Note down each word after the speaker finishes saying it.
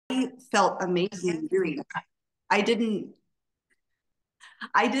felt amazing doing it. I didn't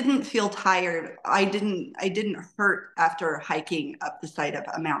I didn't feel tired. I didn't hurt after hiking up the side of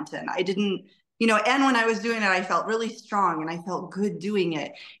a mountain. I didn't, and when I was doing it, I felt really strong and I felt good doing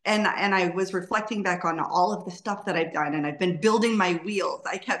it. And I was reflecting back on all of the stuff that I've done, and I've been building my wheels.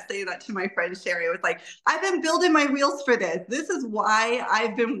 I kept saying that to my friend Sherry. I was like, I've been building my wheels for this. This is why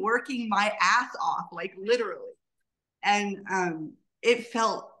I've been working my ass off, like literally. And it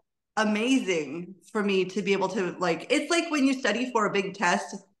felt amazing for me to be able to, like, it's like when you study for a big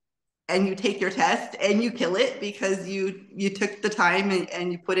test and you take your test and you kill it because you took the time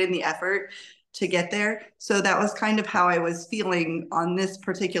and you put in the effort to get there. So that was kind of how I was feeling on this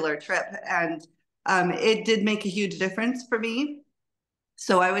particular trip. And it did make a huge difference for me.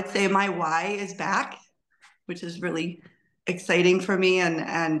 So I would say my why is back, which is really exciting for me.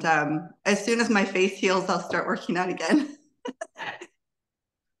 And as soon as my face heals, I'll start working out again.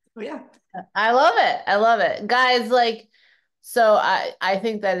 Oh yeah. I love it. I love it. Guys, like, so I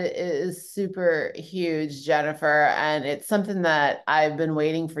think that it is super huge, Jennifer, and it's something that I've been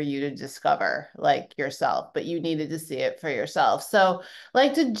waiting for you to discover, like yourself, but you needed to see it for yourself. So,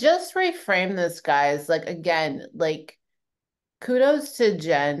 like, to just reframe this, guys, like, again, like, kudos to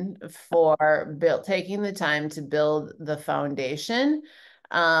Jen for taking the time to build the foundation,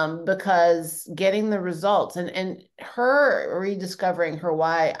 because getting the results and her rediscovering her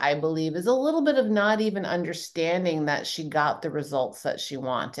why, I believe, is a little bit of not even understanding that she got the results that she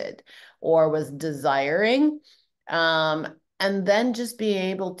wanted or was desiring. And then just being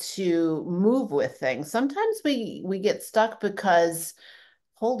able to move with things. Sometimes we get stuck because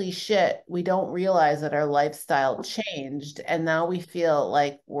holy shit, we don't realize that our lifestyle changed and now we feel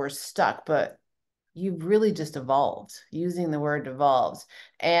like we're stuck, but you've really just evolved, using the word evolved.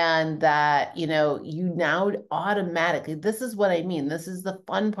 And that, you now automatically, this is what I mean. This is the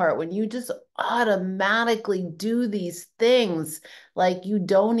fun part when you just automatically do these things, like you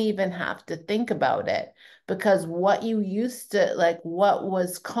don't even have to think about it. Because what you used to, like, what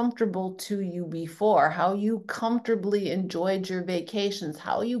was comfortable to you before, how you comfortably enjoyed your vacations,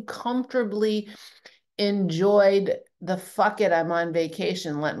 how you comfortably enjoyed the fuck it, I'm on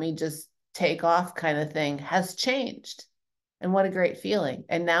vacation, let me just take off kind of thing, has changed. And what a great feeling.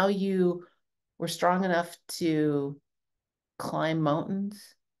 And now you were strong enough to climb mountains,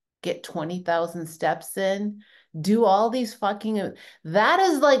 get 20,000 steps in, do all these fucking, that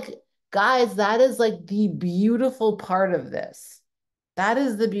is like, guys, that is like the beautiful part of this. That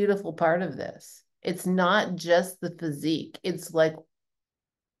is the beautiful part of this. It's not just the physique. It's like,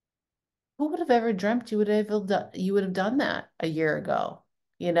 who would have ever dreamt you would have done that a year ago?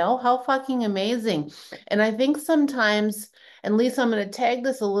 How fucking amazing. And I think sometimes, and Lisa, I'm going to tag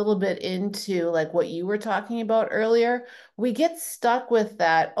this a little bit into like what you were talking about earlier. We get stuck with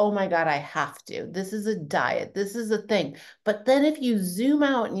that, oh my God, I have to. This is a diet. This is a thing. But then if you zoom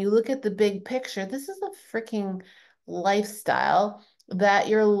out and you look at the big picture, this is a freaking lifestyle that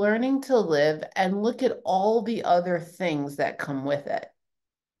you're learning to live, and look at all the other things that come with it.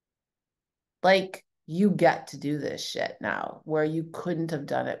 Like, you get to do this shit now where you couldn't have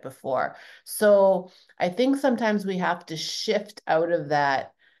done it before. So I think sometimes we have to shift out of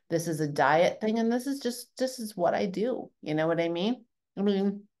that. This is a diet thing, and this is what I do. You know what I mean? I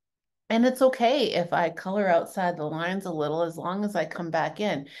mean, and it's okay if I color outside the lines a little as long as I come back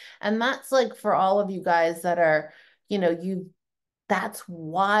in. And that's like for all of you guys that are, that's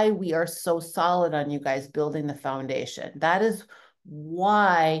why we are so solid on you guys building the foundation. That is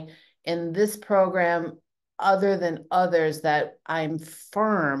why in this program, other than others, that I'm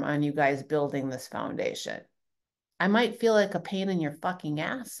firm on you guys building this foundation. I might feel like a pain in your fucking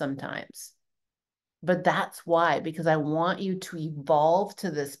ass sometimes, but that's why, because I want you to evolve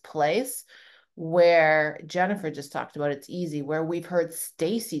to this place where Jennifer just talked about it's easy, where we've heard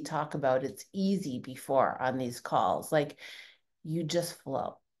Stacy talk about it's easy before on these calls. Like, you just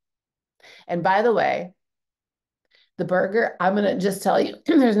flow. And by the way, the burger, I'm going to just tell you,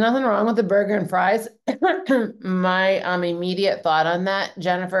 there's nothing wrong with the burger and fries. My immediate thought on that,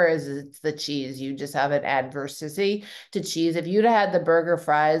 Jennifer, is it's the cheese. You just have an adversity to cheese. If you'd have had the burger,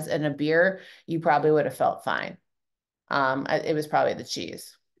 fries, and a beer, you probably would have felt fine. It was probably the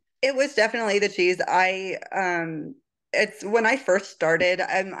cheese. It was definitely the cheese. It's when I first started,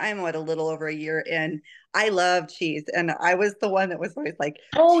 I'm what, a little over a year in. I love cheese, and I was the one that was always like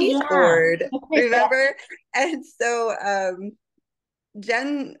Oh, cheese yeah. board, remember? And so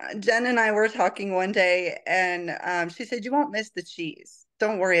Jen and I were talking one day, and she said, "You won't miss the cheese.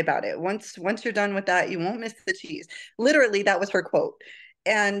 Don't worry about it. Once you're done with that, you won't miss the cheese." Literally, that was her quote.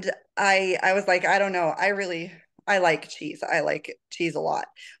 And I was like, I don't know. I like cheese. I like cheese a lot.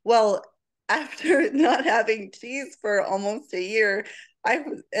 Well, after not having cheese for almost a year,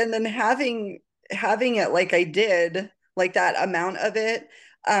 and then having it like I did, like that amount of it,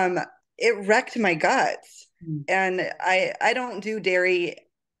 um, it wrecked my guts. Mm. And I don't do dairy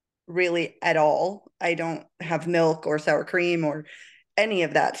really at all. I don't have milk or sour cream or any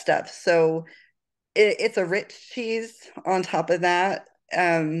of that stuff. So it's a rich cheese on top of that.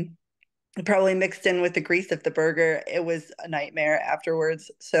 Probably mixed in with the grease of the burger. It was a nightmare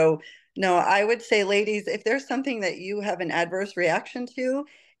afterwards. So, no, I would say, ladies, if there's something that you have an adverse reaction to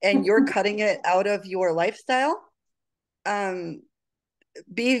and you're cutting it out of your lifestyle, um,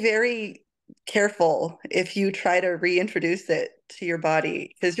 be very careful if you try to reintroduce it to your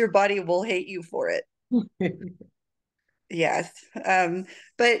body because your body will hate you for it. Yes.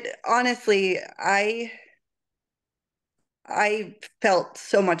 But honestly, I felt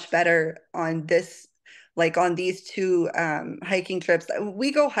so much better on this, like on these two hiking trips.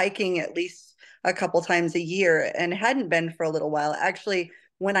 We go hiking at least a couple times a year and hadn't been for a little while. Actually,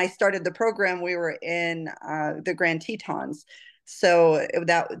 when I started the program, we were in the Grand Tetons. So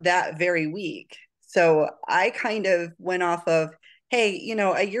that very week. So I kind of went off of, hey,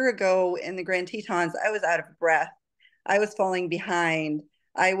 a year ago in the Grand Tetons, I was out of breath. I was falling behind.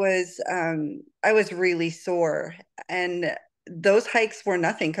 I was really sore, and those hikes were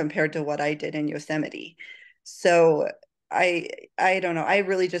nothing compared to what I did in Yosemite. So I I don't know. I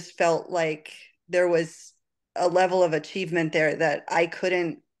really just felt like there was a level of achievement there that I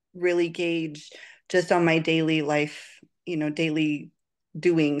couldn't really gauge just on my daily life, daily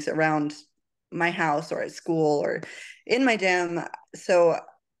doings around my house or at school or in my gym. So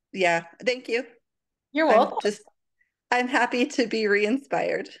yeah, thank you. You're I'm welcome. just I'm happy to be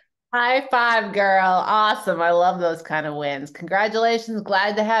re-inspired. High five, girl. Awesome. I love those kind of wins. Congratulations.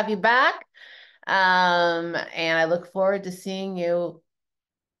 Glad to have you back. And I look forward to seeing you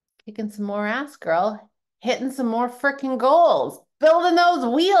kicking some more ass, girl. Hitting some more freaking goals. Building those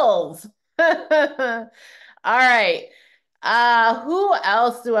wheels. All right. Who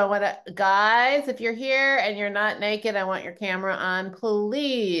else do I want to, guys, if you're here and you're not naked, I want your camera on,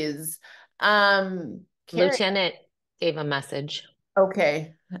 please. Carrie. Lieutenant gave a message.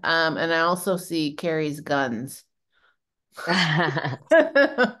 Okay. And I also see Carrie's guns. She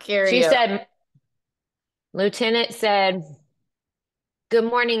Carrie. said, Lieutenant said, "Good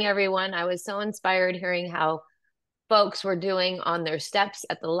morning, everyone. I was so inspired hearing how folks were doing on their steps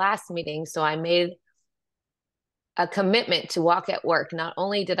at the last meeting. So I made a commitment to walk at work. Not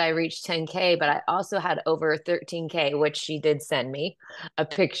only did I reach 10K, but I also had over 13K, which she did send me a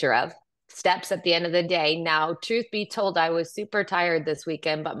picture of. Steps at the end of the day. Now, truth be told, I was super tired this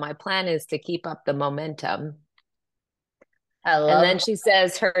weekend, but my plan is to keep up the momentum." I And love then she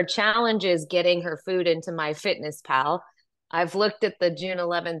says her challenge is getting her food into my fitness pal. I've looked at the June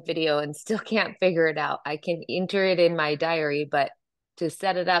 11th video and still can't figure it out. I can enter it in my diary, but to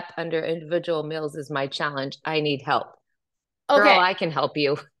set it up under individual meals is my challenge. I need help. Girl, Okay. I can help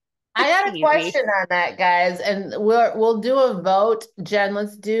you. I It's got a question easy. on that, guys, and we'll do a vote. Jen,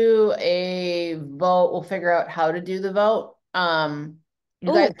 let's do a vote. We'll figure out how to do the vote.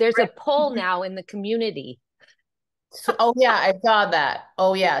 You guys, Ooh, there's a poll now in the community. oh yeah, I saw that.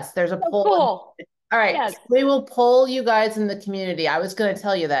 Oh yes, there's a So poll. cool. All right, Yes. we will poll you guys in the community. I was going to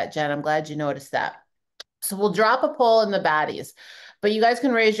tell you that, Jen. I'm glad you noticed that. So we'll drop a poll in the baddies, but you guys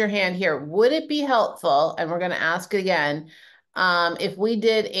can raise your hand here. Would it be helpful? And we're going to ask again, if we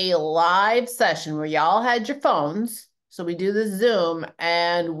did a live session where y'all had your phones, so we do the Zoom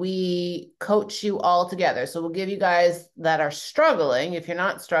and we coach you all together. So we'll give you guys that are struggling, if you're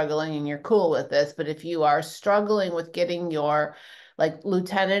not struggling and you're cool with this, but if you are struggling with getting your, like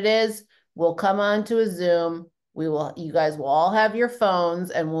Lieutenant is, we'll come on to a Zoom. You guys will all have your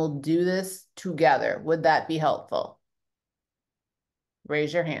phones and we'll do this together. Would that be helpful?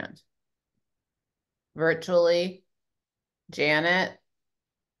 Raise your hand. Virtually, Janet,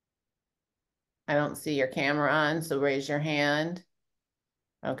 I don't see your camera on, so raise your hand.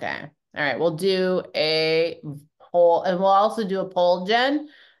 Okay. All right. We'll do a poll and we'll also do a poll, Jen,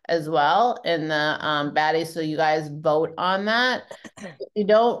 as well in the baddie. So you guys vote on that. If you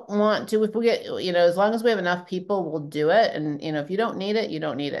don't want to, if we get, as long as we have enough people, we'll do it. And, if you don't need it, you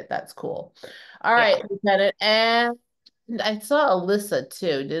don't need it. That's cool. All Yeah. right, Lieutenant. And I saw Alyssa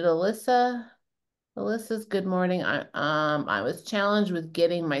too. Did Alyssa's good morning. I was challenged with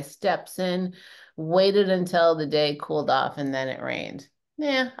getting my steps in, waited until the day cooled off and then it rained.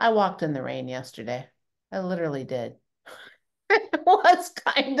 Yeah, I walked in the rain yesterday. I literally did. It was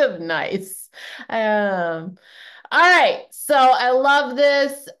kind of nice. Um, All right, so I love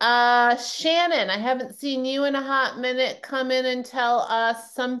this. Shannon, I haven't seen you in a hot minute. Come in and tell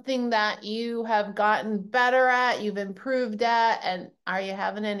us something that you have gotten better at, you've improved at, and are you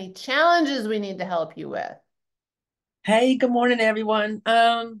having any challenges we need to help you with? Hey, good morning, everyone.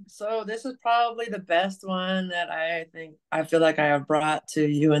 So this is probably the best one that I feel like I have brought to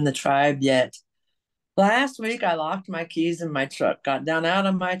you and the tribe yet. Last week, I locked my keys in my truck, got down out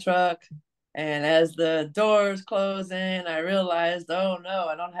of my truck, and as the doors closed in, I realized, oh no,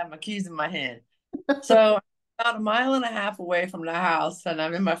 I don't have my keys in my hand. So about a mile and a half away from the house, and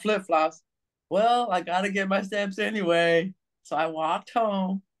I'm in my flip-flops. Well, I gotta get my steps anyway. So I walked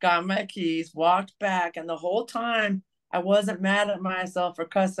home, got my keys, walked back, and the whole time I wasn't mad at myself for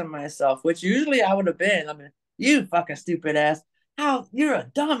cussing myself, which usually I would have been. I mean, you fucking stupid ass. How you're a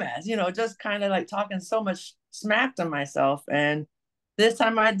dumbass, just kind of like talking so much smack to myself. And this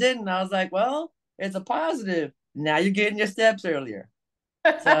time I didn't. I was like, well, it's a positive. Now you're getting your steps earlier.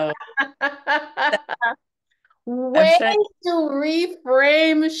 So I've Way changed. to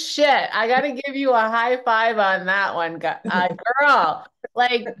reframe shit. I got to give you a high five on that one, girl.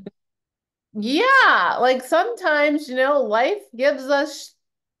 Like, yeah, like sometimes, life gives us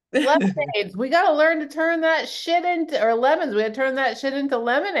lemonades. We got to learn to turn that shit into, or lemons. We got to turn that shit into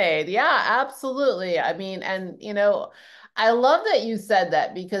lemonade. Yeah, absolutely. I mean, and I love that you said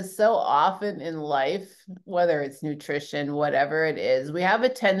that because so often in life, whether it's nutrition, whatever it is, we have a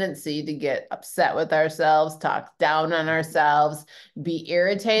tendency to get upset with ourselves, talk down on ourselves, be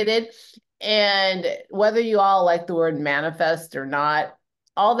irritated. And whether you all like the word manifest or not,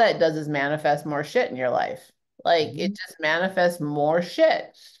 all that does is manifest more shit in your life. Like it just manifests more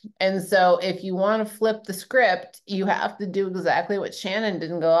shit. And so if you want to flip the script, you have to do exactly what Shannon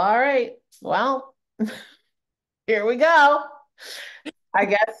did and go, all right, well, here we go. I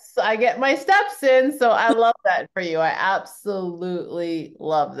guess I get my steps in. So I love that for you. I absolutely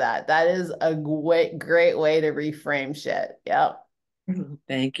love that. That is a great way to reframe shit. Yep.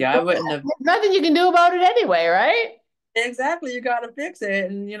 Thank you. I wouldn't have There's nothing you can do about it anyway, right? exactly. You got to fix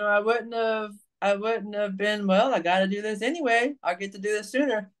it, and I wouldn't have been. Well, I got to do this anyway. I get to do this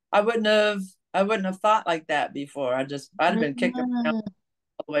sooner. I wouldn't have thought like that before. I'd have been kicked around Mm.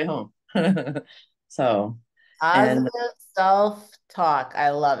 all the way home. So, and Positive self-talk.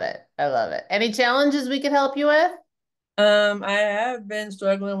 I love it. I love it. Any challenges we could help you with? I have been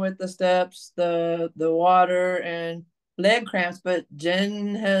struggling with the steps, the water, and leg cramps, but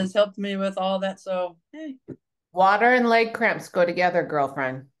Jen has helped me with all that. So, hey, Water and leg cramps go together,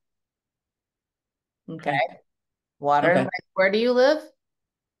 girlfriend. Okay. okay, Water and okay. leg. Where do you live?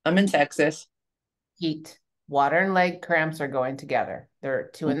 I'm in Texas. Heat. Water and leg cramps are going together. They're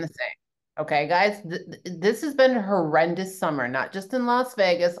two in the same. Okay, guys, this has been a horrendous summer, not just in Las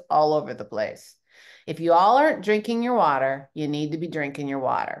Vegas, all over the place. If you all aren't drinking your water, you need to be drinking your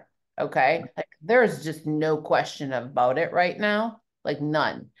water. Okay? Like, there's just no question about it right now, like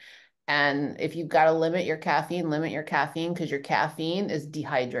none. And if you've got to limit your caffeine because your caffeine is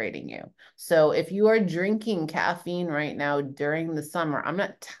dehydrating you. So if you are drinking caffeine right now during the summer, I'm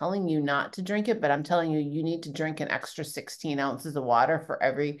not telling you not to drink it, but I'm telling you, you need to drink an extra 16 ounces of water for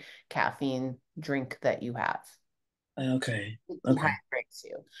every caffeine drink that you have. Okay. It Okay. dehydrates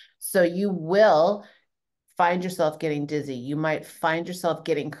you. So you will find yourself getting dizzy. You might find yourself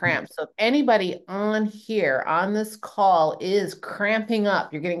getting cramps. So if anybody on here on this call is cramping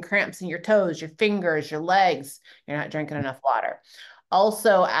up, you're getting cramps in your toes, your fingers, your legs, you're not drinking enough water.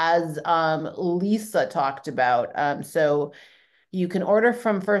 Also, as Lisa talked about, so you can order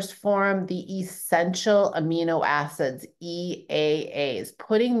from First Form the essential amino acids, EAAs.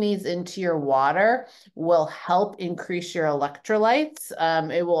 Putting these into your water will help increase your electrolytes.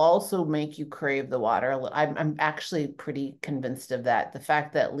 It will also make you crave the water. I'm actually pretty convinced of that. The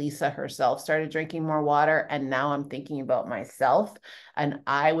fact that Lisa herself started drinking more water, and now I'm thinking about myself, and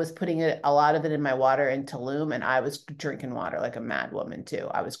I was putting a lot of it in my water in Tulum, and I was drinking water like a mad woman too.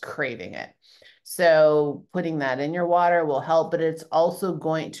 I was craving it. So putting that in your water will help, but it's also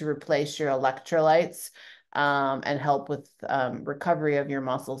going to replace your electrolytes and help with recovery of your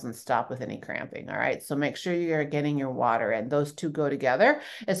muscles and stop with any cramping. All right. So make sure you're getting your water in. Those two go together.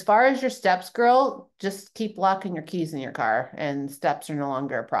 As far as your steps, girl, just keep locking your keys in your car and steps are no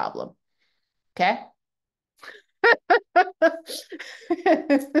longer a problem. Okay.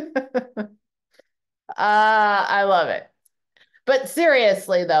 I love it. But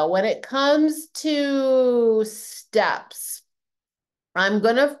seriously, though, when it comes to steps, I'm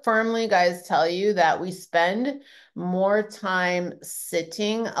going to firmly, guys, tell you that we spend more time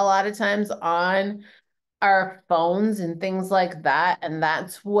sitting a lot of times on our phones and things like that, and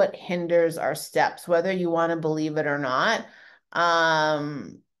that's what hinders our steps, whether you want to believe it or not.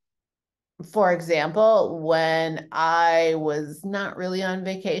 For example, when I was not really on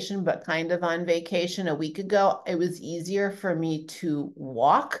vacation, but kind of on vacation a week ago, it was easier for me to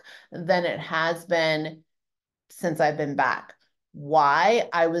walk than it has been since I've been back. Why?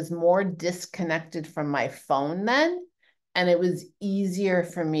 I was more disconnected from my phone then, and it was easier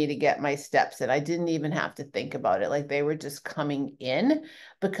for me to get my steps in. I didn't even have to think about it. Like they were just coming in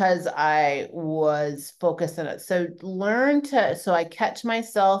because I was focused on it. So I catch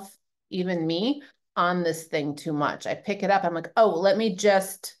myself, even me, on this thing too much. I pick it up. I'm like, oh, let me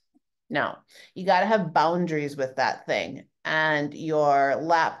just, no, you got to have boundaries with that thing and your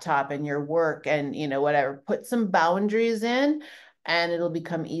laptop and your work and, whatever. Put some boundaries in and it'll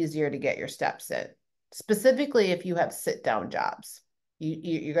become easier to get your steps in. Specifically, if you have sit down jobs,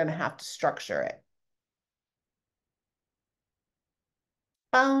 you're going to have to structure it.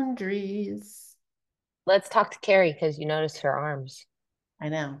 Boundaries. Let's talk to Carrie because you noticed her arms. I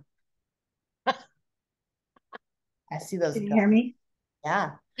know. I see those. Can you hear me?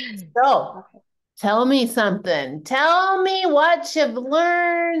 Yeah. So Okay. tell me something. Tell me what you've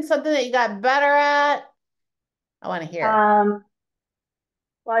learned, something that you got better at. I want to hear.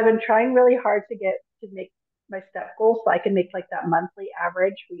 Well, I've been trying really hard to make my step goals so I can make like that monthly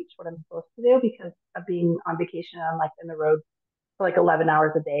average for each what I'm supposed to do because of being on vacation and I'm like in the road for like 11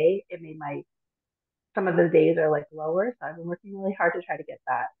 hours a day. It made my some of the days are like lower, so I've been working really hard to try to get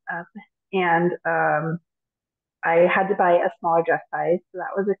that up. And I had to buy a smaller dress size, so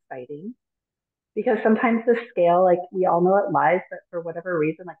that was exciting because sometimes the scale, like we all know it lies, but for whatever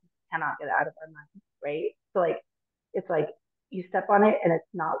reason, like we cannot get it out of our minds, right? So like it's like you step on it and it's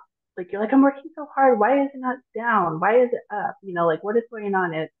not like you're like, I'm working so hard. Why is it not down? Why is it up? Like what is going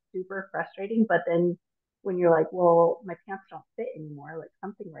on? And it's super frustrating. But then when you're like, well, my pants don't fit anymore, like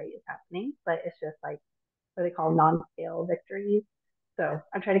something right is happening. But it's just like what they call non-scale victories. So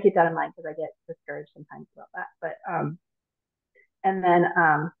I'm trying to keep that in mind because I get discouraged sometimes about that. But and then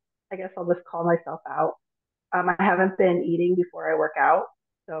I guess I'll just call myself out. I haven't been eating before I work out,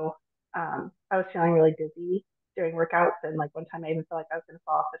 so I was feeling really dizzy during workouts, and like one time I even felt like I was going to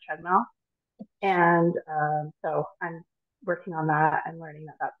fall off the treadmill. And so I'm working on that and learning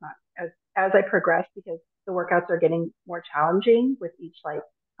that that's not as I progress because the workouts are getting more challenging with each like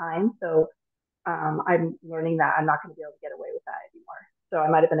time. So I'm learning that I'm not going to be able to get away with that anymore. So I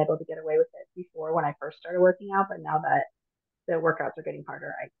might have been able to get away with it before when I first started working out, but now that the workouts are getting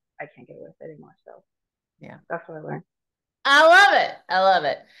harder, I can't get away with it anymore. So Yeah, that's what I learned. I love it. I love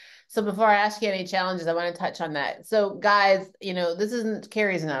it. So before I ask you any challenges, I want to touch on that. So guys, this isn't,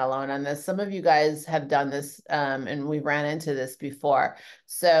 Carrie's not alone on this. Some of you guys have done this, and we ran into this before.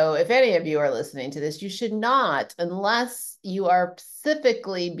 So if any of you are listening to this, you should not, unless you are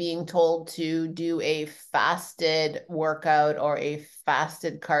specifically being told to do a fasted workout or a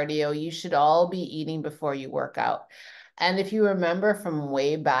fasted cardio, you should all be eating before you work out. And if you remember from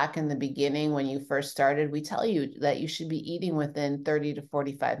way back in the beginning when you first started, we tell you that you should be eating within 30 to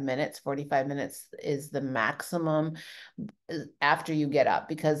 45 minutes. 45 minutes is the maximum after you get up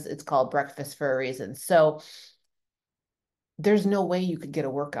because it's called breakfast for a reason. So there's no way you could get a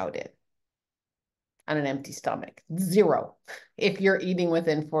workout in on an empty stomach. Zero. If you're eating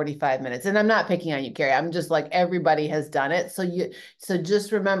within 45 minutes. And I'm not picking on you, Carrie. I'm just like, everybody has done it. So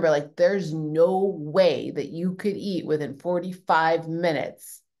just remember, like, there's no way that you could eat within 45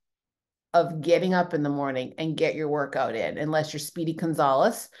 minutes of getting up in the morning and get your workout in, unless you're Speedy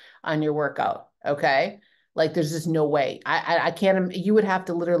Gonzalez on your workout. Okay. Like there's just no way. I can't, you would have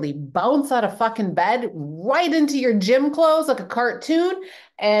to literally bounce out of fucking bed right into your gym clothes like a cartoon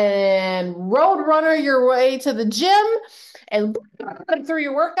and road runner your way to the gym and through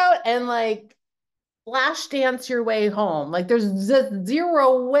your workout and like flash dance your way home. Like there's just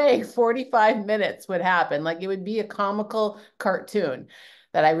zero way 45 minutes would happen. Like it would be a comical cartoon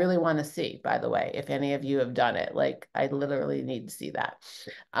that I really want to see, by the way, if any of you have done it. Like I literally need to see that.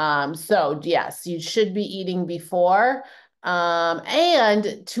 So yes, you should be eating before.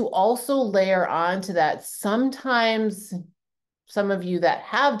 And to also layer on to that, sometimes some of you that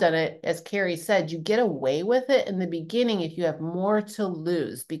have done it, as Carrie said, you get away with it in the beginning if you have more to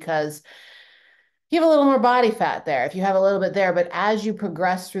lose because you have a little more body fat there if you have a little bit there. But as you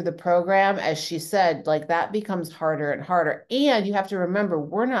progress through the program, as she said, like that becomes harder and harder. And you have to remember,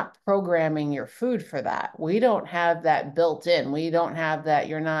 we're not programming your food for that. We don't have that built in. We don't have that.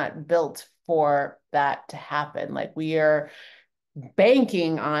 You're not built for that to happen. Like we are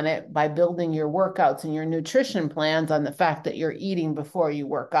banking on it by building your workouts and your nutrition plans on the fact that you're eating before you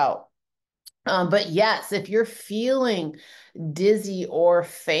work out. But yes, if you're feeling dizzy or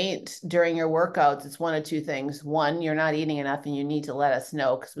faint during your workouts, it's one of two things. One, you're not eating enough and you need to let us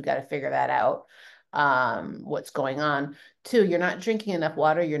know because we got to figure that out, what's going on. Two, you're not drinking enough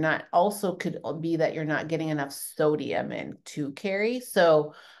water. You're not, also could be that you're not getting enough sodium in to carry.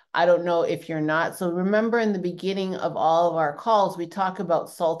 So I don't know if you're not. So remember, in the beginning of all of our calls, we talk about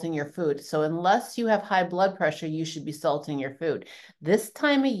salting your food. So unless you have high blood pressure, you should be salting your food. This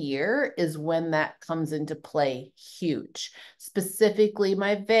time of year is when that comes into play huge. Specifically,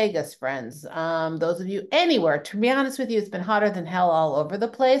 my Vegas friends, those of you anywhere, to be honest with you, it's been hotter than hell all over the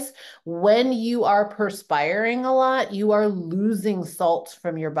place. When you are perspiring a lot, you are losing salts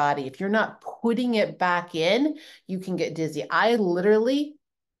from your body. If you're not putting it back in, you can get dizzy. I literally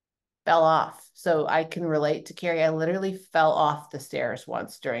fell off. So I can relate to Carrie. I literally fell off the stairs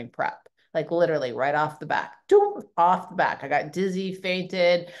once during prep, like literally right off the back, off the back. I got dizzy,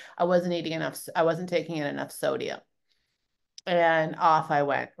 fainted. I wasn't eating enough. I wasn't taking in enough sodium, and off I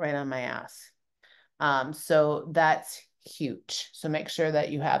went right on my ass. So that's huge. So make sure that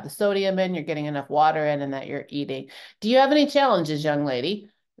you have the sodium in, you're getting enough water in, and that you're eating. Do you have any challenges, young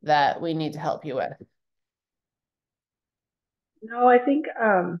lady, that we need to help you with? No, I think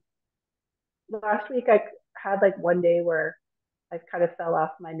last week I had like one day where I kind of fell off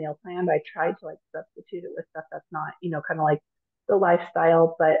my meal plan. I tried to like substitute it with stuff that's not, kind of like the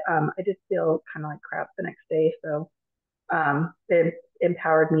lifestyle, but I just feel kind of like crap the next day. So it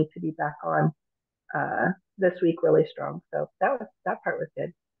empowered me to be back on this week really strong. So that part was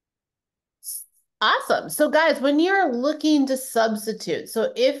good. Awesome. So guys, when you're looking to substitute,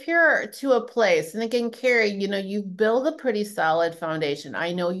 so if you're to a place, and again, Carrie, you build a pretty solid foundation.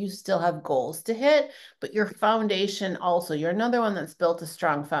 I know you still have goals to hit, but your foundation also, you're another one that's built a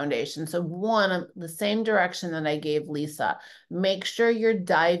strong foundation. So one, the same direction that I gave Lisa, make sure you're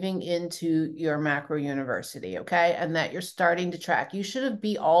diving into your macro university, okay? And that you're starting to track. You should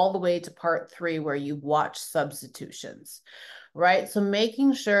be all the way to part 3 where you watch substitutions, right? So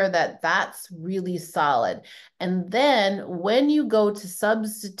making sure that that's really solid. And then when you go to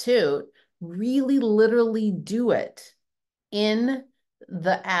substitute, really literally do it in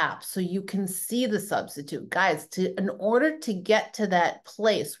the app so you can see the substitute. Guys, in order to get to that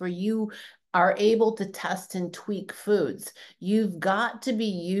place where you are able to test and tweak foods, you've got to be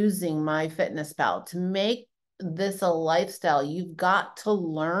using MyFitnessPal to make this a lifestyle. You've got to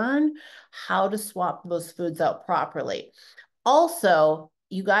learn how to swap those foods out properly. Also,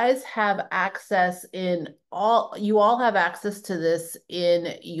 you guys have access you all have access to this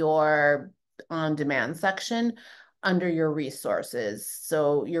in your on-demand section under your resources.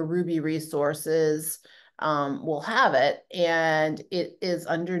 So your Ruby resources will have it, and it is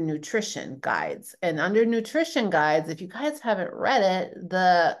under nutrition guides. And under nutrition guides, if you guys haven't read it,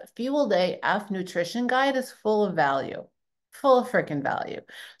 the Fuel AF nutrition guide is full of value. Full of freaking value.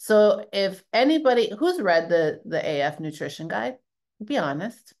 So if anybody who's read the AF nutrition guide, be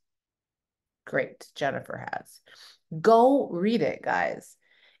honest. Great, Jennifer has. Go read it, guys.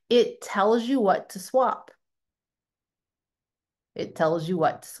 It tells you what to swap. It tells you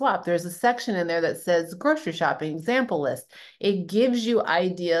what to swap. There's a section in there that says grocery shopping example list. It gives you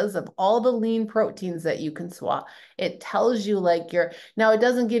ideas of all the lean proteins that you can swap. It tells you now it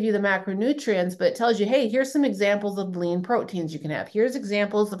doesn't give you the macronutrients, but it tells you, hey, here's some examples of lean proteins you can have. Here's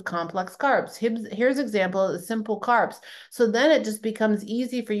examples of complex carbs. Here's examples of simple carbs. So then it just becomes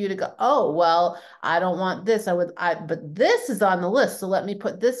easy for you to go, oh, well, I don't want this. But this is on the list. So let me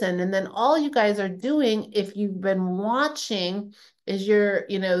put this in. And then all you guys are doing, if you've been watching, is the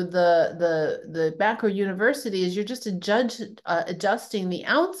macro university is you're just adjusting the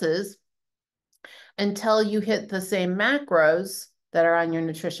ounces until you hit the same macros that are on your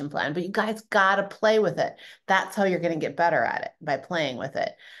nutrition plan. But you guys got to play with it. That's how you're going to get better at it, by playing with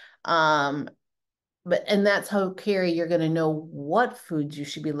it. And that's how, Carrie, you're going to know what foods you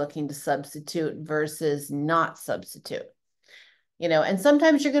should be looking to substitute versus not substitute. And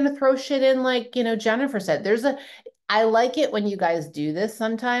sometimes you're going to throw shit in, like, Jennifer said, I like it when you guys do this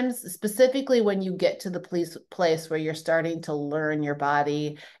sometimes, specifically when you get to the place where you're starting to learn your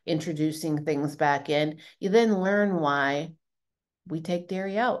body, introducing things back in. You then learn why we take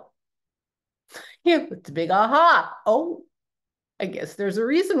dairy out. It's a big aha. Oh, I guess there's a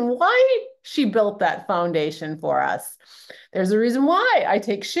reason why she built that foundation for us. There's a reason why I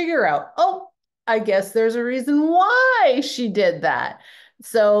take sugar out. Oh, I guess there's a reason why she did that.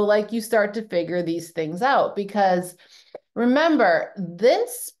 So you start to figure these things out, because remember,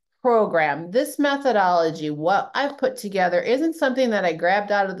 this program, this methodology, what I've put together isn't something that I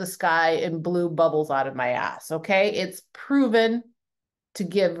grabbed out of the sky and blew bubbles out of my ass, okay? It's proven to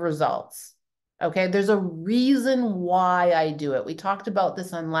give results. Okay, there's a reason why I do it. We talked about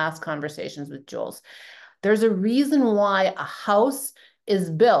this on last conversations with Jules. There's a reason why a house is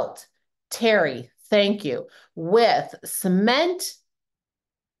built, Terry, thank you, with cement,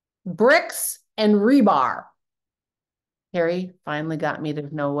 bricks, and rebar. Terry finally got me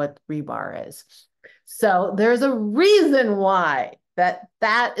to know what rebar is. So there's a reason why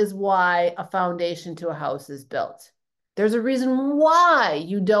that is why a foundation to a house is built. There's a reason why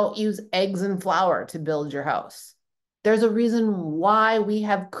you don't use eggs and flour to build your house. There's a reason why we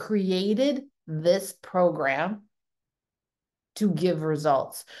have created this program to give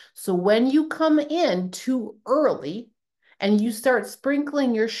results. So when you come in too early and you start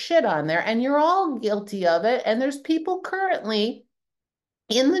sprinkling your shit on there, and you're all guilty of it, and there's people currently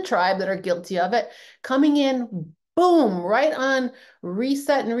in the tribe that are guilty of it, coming in, boom, right on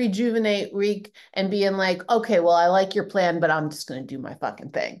reset and rejuvenate week and being like, okay, well, I like your plan, but I'm just going to do my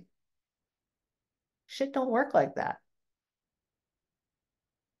fucking thing. Shit don't work like that.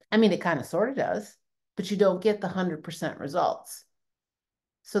 I mean, it kind of sort of does, but you don't get the 100% results.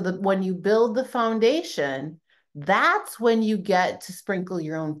 So that when you build the foundation, that's when you get to sprinkle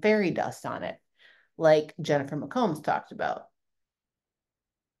your own fairy dust on it, like Jennifer McCombs talked about,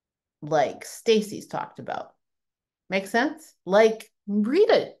 like Stacy's talked about. Make sense? Like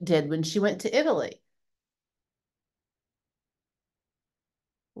Rita did when she went to Italy.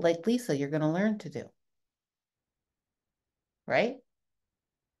 Like Lisa, you're going to learn to do. Right?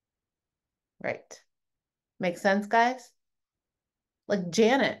 Right. Make sense, guys? Like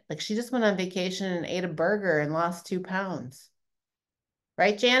Janet, like she just went on vacation and ate a burger and lost 2 pounds.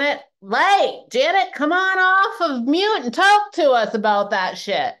 Right, Janet? Right. Janet, come on off of mute and talk to us about that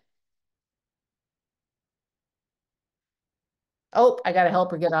shit. Oh, I got to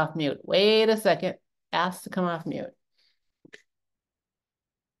help her get off mute. Wait a second. Ask to come off mute.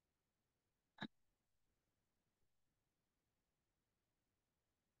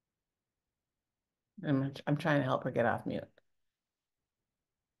 I'm trying to help her get off mute.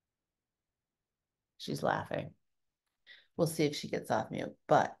 She's laughing. We'll see if she gets off mute,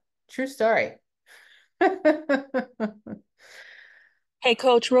 but true story. Hey,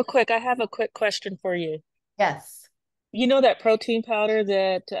 Coach, real quick, I have a quick question for you. Yes. You know that protein powder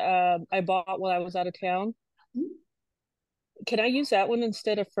that I bought while I was out of town? Can I use that one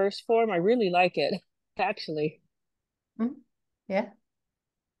instead of First Form? I really like it, actually. Yeah.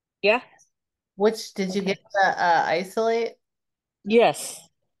 Yeah? Which did you get Okay. the isolate? Yes.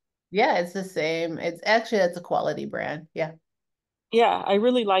 Yeah, it's the same. It's actually that's a quality brand. Yeah. Yeah, I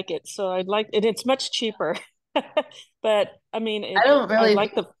really like it. So I'd like it. It's much cheaper. But I mean, I don't I really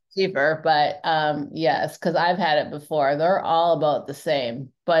like think the it's cheaper, but yes, because I've had it before. They're all about the same.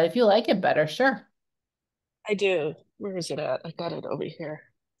 But if you like it better, sure. I do. Where is it at? I got it over here.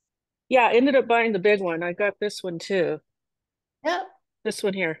 Yeah, I ended up buying the big one. I got this one too. Yep. This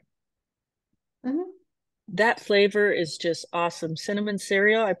one here. Hmm. That flavor is just awesome. Cinnamon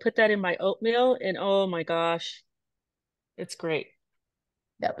cereal. I put that in my oatmeal and oh my gosh, it's great.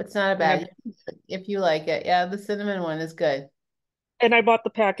 Yep, it's not a And bad if you like it. Yeah, the cinnamon one is good. I bought the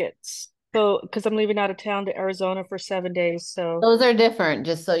packets. So because I'm leaving out of town to Arizona for 7 days. So Those are different,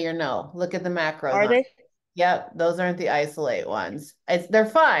 just so you know. Look at the macros are on. they? Yep, those aren't the isolate ones. They're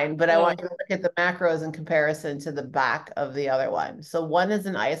fine, but I want Oh, you to look at the macros in comparison to the back of the other one. So one is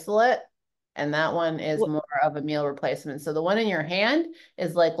an isolate, and that one is what? more of a meal replacement. So the one in your hand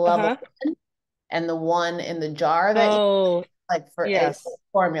is like level Uh-huh. one, and the one in the jar that you Oh, like for is yes.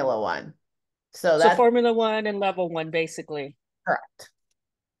 Formula One. So So that's Formula One and level one, basically. correct.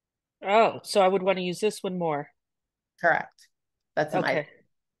 Oh, so I would want to use this one more. Correct. That's an isolate.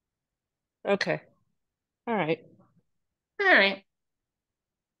 Okay. Okay. All right. All right.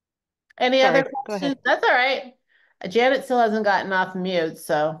 Any other Sorry. Go questions? ahead. That's all right. Janet still hasn't gotten off mute,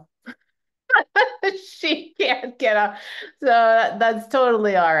 so she can't get off. So that's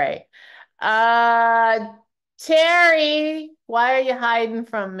totally all right. Uh, Terry, why are you hiding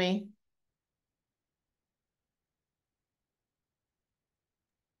from me?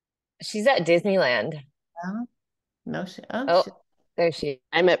 She's at Disneyland. Oh, no, Oh, there she.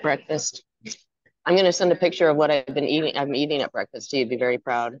 I'm at breakfast. I'm going to send a picture of what I've been eating. I'm eating at breakfast. You'd be very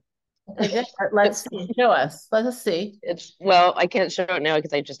proud. okay, good. Let's show us. Let us see. It's well, I can't show it now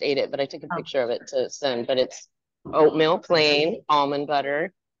because I just ate it, but I took a Oh, picture of it to send. But it's oatmeal, plain, almond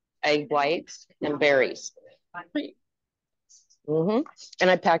butter, egg whites, and berries. And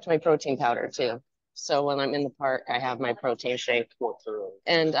I packed my protein powder too. So when I'm in the park, I have my protein shake,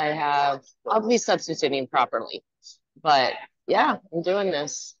 and I'll be substituting properly. But yeah, I'm doing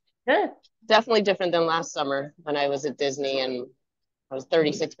this. good. Definitely different than last summer when I was at Disney and I was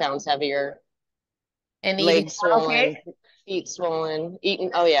 36 pounds heavier. And eating legs funnel swollen, cake? feet swollen,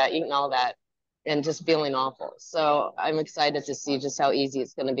 eating, oh yeah, eating all that and just feeling awful. So I'm excited to see just how easy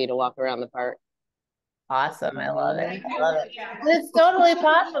it's going to be to walk around the park. Awesome. I love it. Mhm. I love it. And it's totally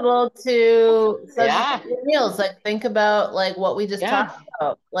possible to substitute Yeah, your meals. Like think about like what we just yeah. talked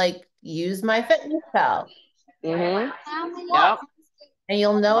about. Like use my fitness pal Mm-hmm. Yep. and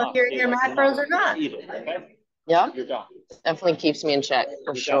you'll know if you're in your macros or not. Yep. Definitely keeps me in check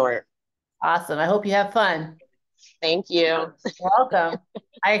for sure. Awesome. I hope you have fun. Thank you. Welcome.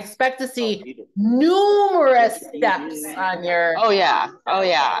 I expect to see numerous steps on your. Oh yeah. Oh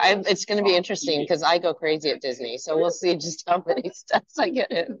yeah. It's going to be interesting because I go crazy at Disney. So we'll see just how many steps I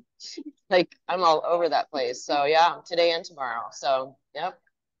get in. Like I'm all over that place. So yeah, today and tomorrow. So yep.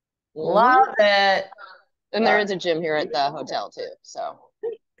 Mhm. Love it. And there is a gym here at the hotel too. So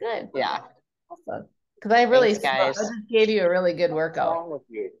Good. yeah. Awesome. Because I Thanks, I guys. just gave you a really good workout.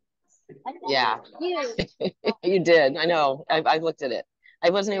 Yeah. You did. I know. I looked at it. I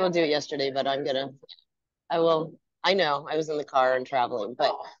wasn't able to do it yesterday, but I will. I know. I was in the car and traveling,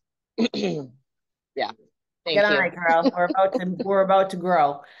 but yeah. Get Thank on you. it, girl. We're about to grow.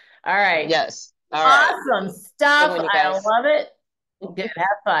 All right. Yes. All right. Awesome Good stuff. one, you I guys. love it. Good. Have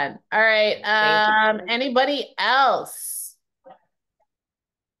fun. All right. Thank you. Anybody else?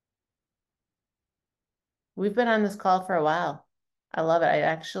 We've been on this call for a while. I love it. I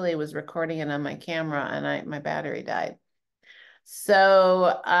actually was recording it on my camera and my battery died.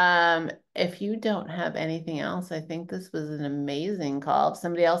 So if you don't have anything else, I think this was an amazing call. If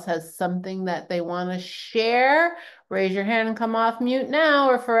somebody else has something that they want to share, raise your hand and come off mute now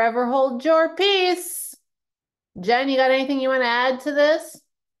or forever hold your peace. Jen, you got anything you want to add to this?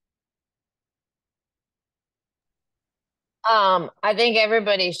 I think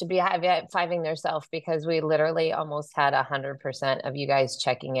everybody should be high-fiving themselves because we literally almost had 100% of you guys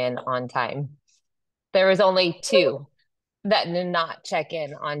checking in on time. There was only 2 that did not check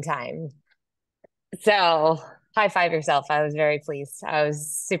in on time. So high five yourself. I was very pleased. I was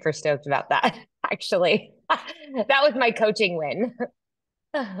super stoked about that, actually. That was my coaching win.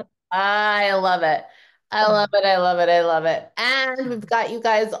 I love it. I love it. I love it. I love it. And we've got you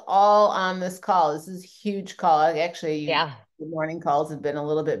guys all on this call. This is a huge call. Actually, Yeah. the morning calls have been a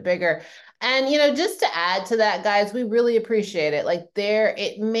little bit bigger. And just to add to that, guys, we really appreciate it. Like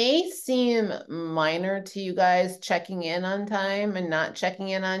it may seem minor to you guys checking in on time and not checking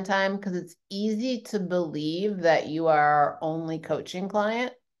in on time because it's easy to believe that you are our only coaching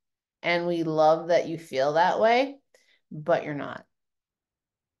client. And we love that you feel that way, but you're not.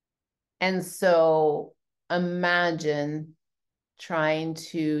 And so imagine trying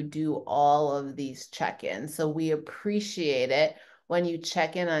to do all of these check-ins. So we appreciate it when you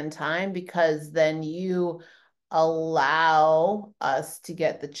check in on time because then you allow us to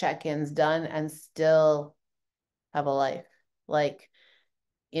get the check-ins done and still have a life. Like,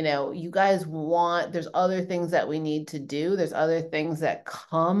 you guys there's other things that we need to do. There's other things that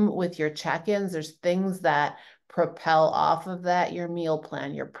come with your check-ins. There's things that propel off of that, your meal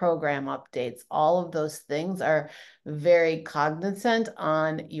plan, your program updates, all of those things are very cognizant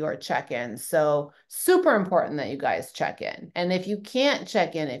on your check-in. So super important that you guys check in. And if you can't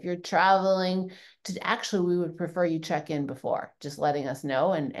check in, if you're traveling we would prefer you check in before, just letting us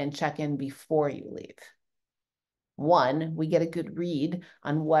know and check in before you leave. One, we get a good read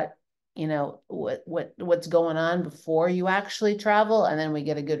on what's going on before you actually travel, and then we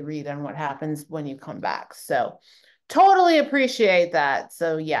get a good read on what happens when you come back. So totally appreciate that.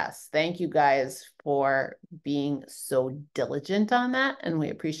 So yes, thank you guys for being so diligent on that, and we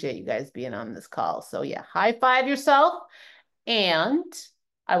appreciate you guys being on this call. So yeah, high five yourself, and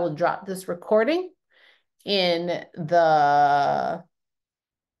I will drop this recording in the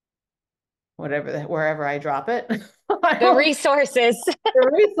wherever I drop it. The resources.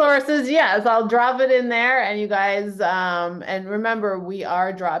 The resources, yes, I'll drop it in there. And you guys, and remember, we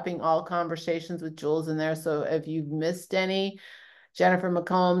are dropping all conversations with Jules in there. So if you've missed any, Jennifer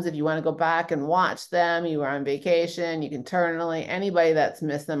McCombs, if you want to go back and watch them, you were on vacation, you can anybody that's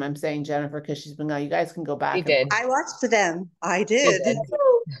missed them, I'm saying Jennifer, because she's been gone, you guys can go back. You did. I watched them. I You did.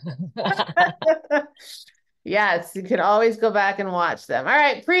 did. Yes, you can always go back and watch them. All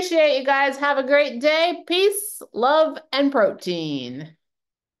right. Appreciate you guys. Have a great day. Peace, love, and protein.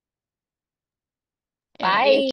 And Bye.